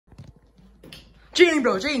Jane,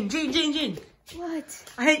 bro, Jane. What?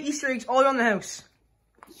 I hate Easter eggs all around the house.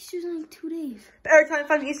 Easter's only 2 days. But every time I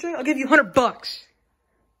find an Easter egg, I'll give you $100.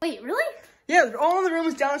 Wait, really? Yeah, they're all in the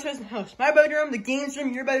rooms downstairs in the house. My bedroom, the games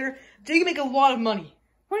room, your bedroom. So you can make a lot of money.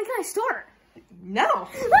 When can I start? Now.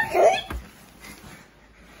 Okay.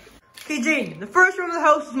 Okay, Jane, the first room of the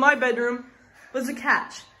house is my bedroom. There's a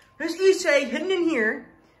catch. There's an Easter egg hidden in here.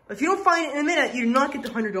 But if you don't find it in a minute, you do not get the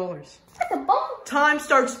 $100. That's a bomb. Time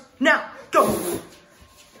starts now. Go.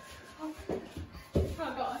 Oh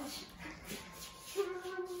gosh.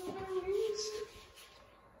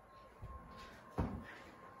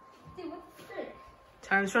 Dude, what the frick?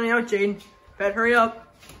 Time's running out, Jane. Better hurry up.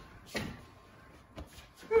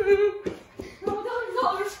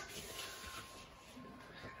 $1,000.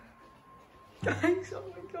 Guys, oh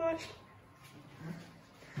my gosh.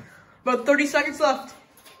 About 30 seconds left.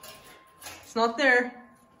 It's not there.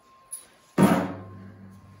 What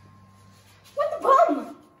the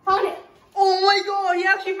bomb? Found it. Oh my god, he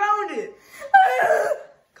actually found it.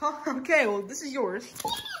 Okay, well, this is yours.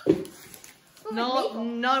 Now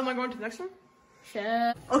am I going to the next one?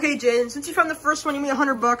 Sure. Okay, Jane, since you found the first one, you made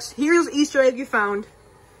 $100. Here's the Easter egg you found.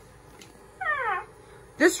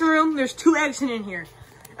 This room, there's 2 eggs in here.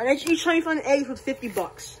 And each time you find an egg, it's worth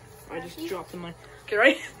 $50. I just dropped the money. Okay,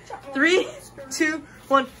 ready? 3, 2,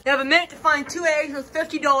 1. You have a minute to find 2 eggs worth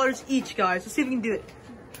 $50 each, guys. Let's see if we can do it.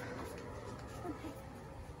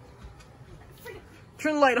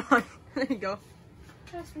 Turn the light on. There you go.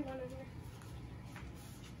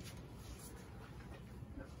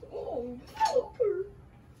 Oh,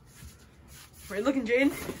 where are you looking,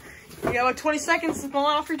 Jane? You got about 20 seconds to fall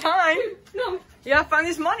off your time. No. You gotta find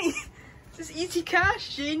this money. This is easy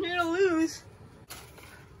cash, Jane. You're gonna lose.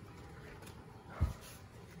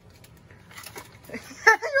 You're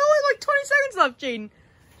only like 20 seconds left, Jaden.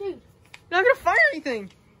 Dude. You're not gonna find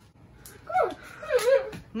anything.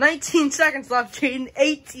 19 seconds left, Jaden.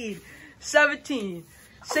 18, 17,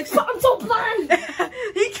 16. I'm so blind.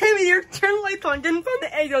 He came in here, turned the lights on, didn't find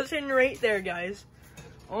the egg. I was sitting right there, guys.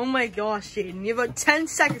 Oh my gosh, Jaden. You have about 10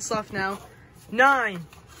 seconds left now. 9,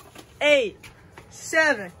 8,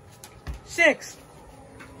 7, 6,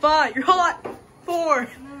 5. You're hot. 4,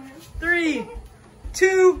 3,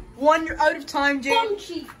 2, 1. You're out of time, Jaden. Bum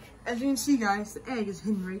cheek. As you can see, guys, the egg is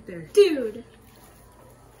hidden right there. Dude.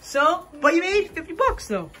 So, but you made $50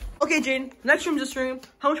 though. Okay, Jaden. Next room's this room.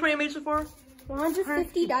 How much money you made so far?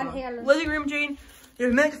 150 down here. Living room, Jaden. You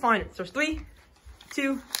have a minute to find it. So it's 3,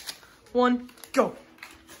 2, 1, go.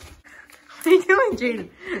 What are you doing, Jaden?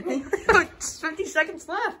 You have 50 seconds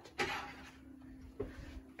left.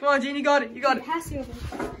 Come on, Jaden, you got it. You got it. Pass you over.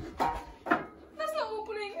 That's not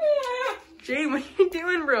opening. Jaden, what are you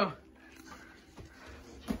doing, bro?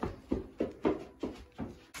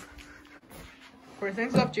 Four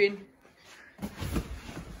seconds left, Jaden.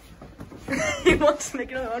 He wants to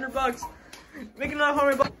make another $100. Make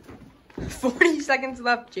another $100. 40 seconds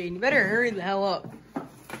left, Jaden. You better hurry the hell up.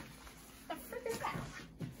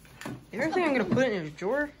 You ever think I'm gonna put it in a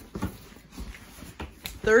drawer?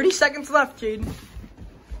 30 seconds left, Jaden.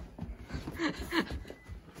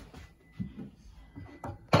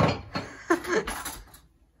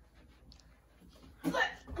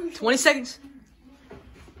 20 seconds.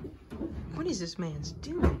 What is this man's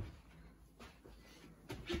doing?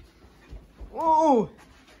 Whoa.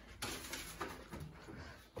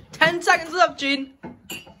 10 seconds left, Jaden.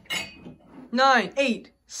 9,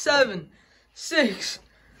 8, 7, 6,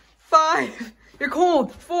 5. You're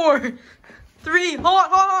cold. 4, 3.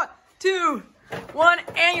 Hot. 2, 1,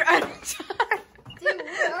 and you're out of time. Dude,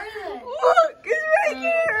 where are they? Look, it's right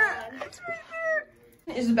here. It's right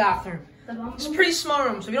there. Is the bathroom. It's a pretty small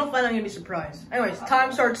room, so if you don't find it, I'm gonna be surprised. Anyways,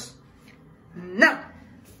 time starts now.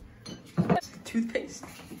 Toothpaste.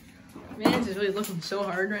 Man, is really looking so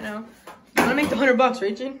hard right now. You wanna make the $100,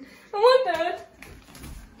 right, Jane? I want that.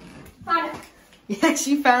 Found it. Yes,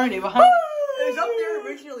 you found it. Behind. It was up there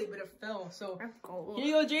originally, but it fell. So here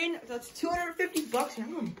you go, Jane. That's $250.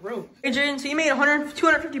 I'm going broke. Hey, Jane. So you made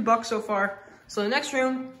 $250 so far. So the next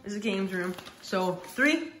room is the games room. So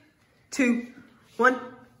 3, 2, 1,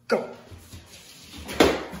 go.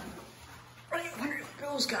 Where it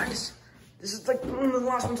goes, guys. This is like one of the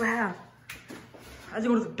last ones I have. I have to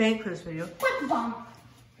go to the bank for this video. What the bomb?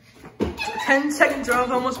 10 seconds are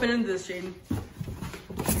I've almost been into this, Jaden.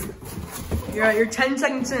 You're 10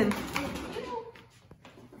 seconds in.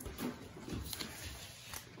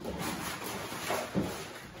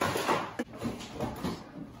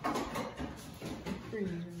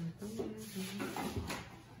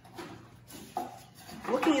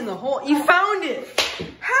 Looking in the hole. You found it!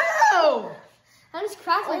 How? I just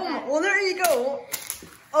cracked like that. Well, there you go.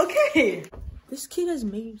 Okay. This kid has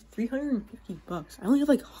made 350 bucks. I only have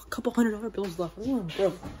like a couple $100 bills left. I'm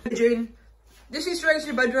broke. Hey, Jaden, this Easter egg is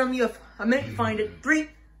in your bedroom. You have a minute to find it. 3,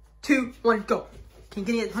 2, 1, go. Can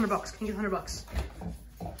you get $100 bucks? Can you get $100 bucks?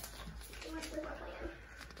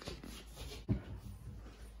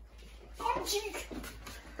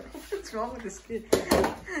 What's wrong with this kid?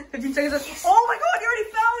 15 seconds left. Oh my god, you already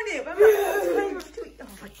found it! Oh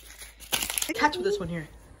my. Catch with this one here.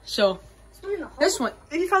 So, this one,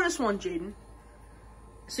 if you found this one, Jaden,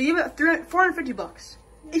 so you have 450 bucks.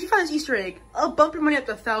 If you find this Easter egg, I'll bump your money up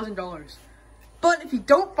to $1,000. But if you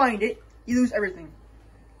don't find it, you lose everything.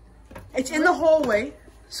 It's in the hallway,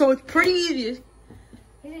 so it's pretty easy. Is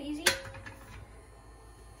it easy?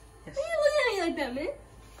 Yes. Why are you looking at me like that, man?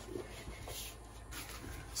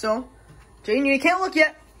 So, Jaden, you can't look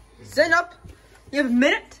yet. Stand up. You have a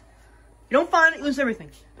minute. You don't find it, you lose everything.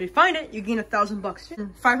 But if you find it, you gain $1,000 bucks.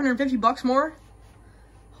 550 bucks more.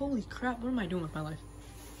 Holy crap, what am I doing with my life?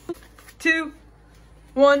 2,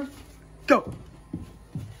 1, go.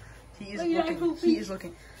 He is looking. He is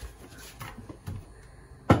looking.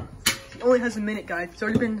 He only has a minute, guys. It's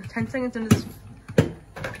already been 10 seconds into this.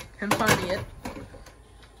 Him finding it.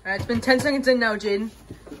 Alright, it's been 10 seconds in now, Jaden.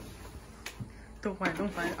 Don't find it,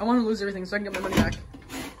 don't find it. I want to lose everything so I can get my money back.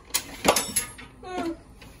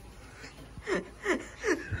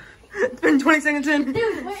 It's been 20 seconds in.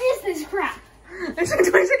 Dude, what is this crap? It's been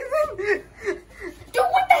 20 seconds in. Dude,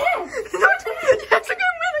 what the heck? Yes, I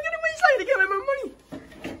got my side to get my money.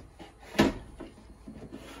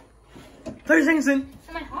 30 seconds in.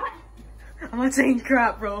 Am I hot? I'm not saying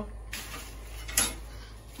crap, bro.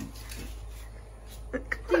 Dude,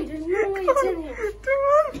 there's no way it's in here. Come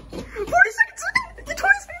on. 40 seconds in. 20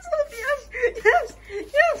 seconds left. Yes. Yes.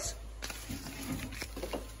 Yes.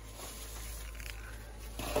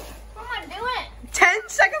 What am I doing? 10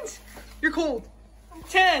 seconds. You're cold.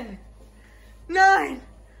 10, 9,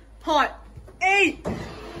 hot. 8,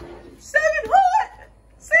 7, hot.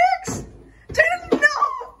 6, 10, no.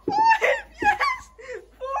 5, yes.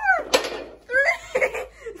 4,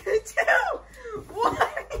 3, 2, 1.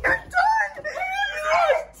 You're done.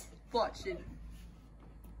 Watch it.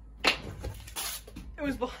 It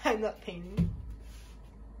was behind that painting.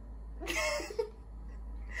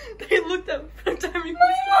 They looked up for the time he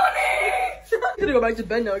was money. I'm gonna go back to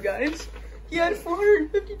bed now, guys. He had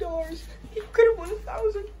 $450. He could have won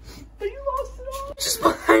 $1,000, but you lost it all. Just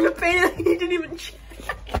behind a painting that he didn't even check.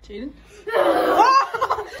 Jaden.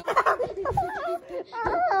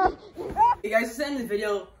 Hey guys, this is the end of the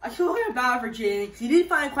video. I feel kind of bad for Jaden because he did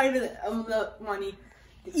find quite a bit of the money,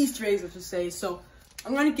 the Easter eggs, let's just say. So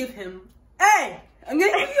I'm gonna give him. Hey, I'm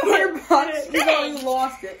gonna give you $100 bucks. Even though you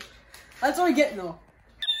lost it. That's all you're getting though.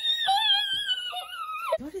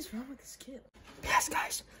 What is wrong with this kid? Yes,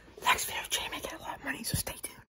 guys. Next video, Jay may get a lot of money, so stay tuned.